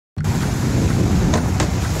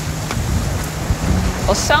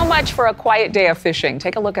Well, so much for a quiet day of fishing.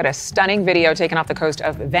 Take a look at a stunning video taken off the coast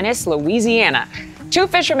of Venice, Louisiana. Two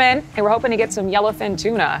fishermen, who were hoping to get some yellowfin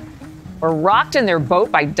tuna, were rocked in their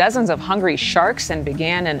boat by dozens of hungry sharks and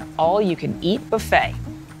began an all-you-can-eat buffet.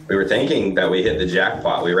 We were thinking that we hit the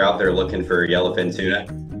jackpot. We were out there looking for yellowfin tuna,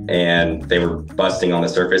 and they were busting on the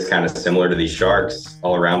surface, kind of similar to these sharks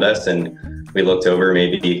all around us. And we looked over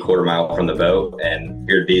maybe a quarter mile from the boat, and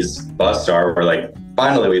here these busts are. We're like,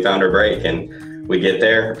 finally, we found our break. And we get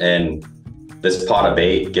there, and this pot of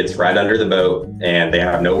bait gets right under the boat, and they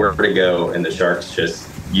have nowhere to go. And the sharks just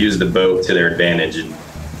use the boat to their advantage and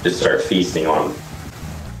just start feasting on them.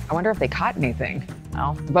 I wonder if they caught anything.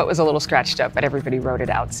 Well, the boat was a little scratched up, but everybody rode it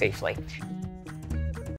out safely.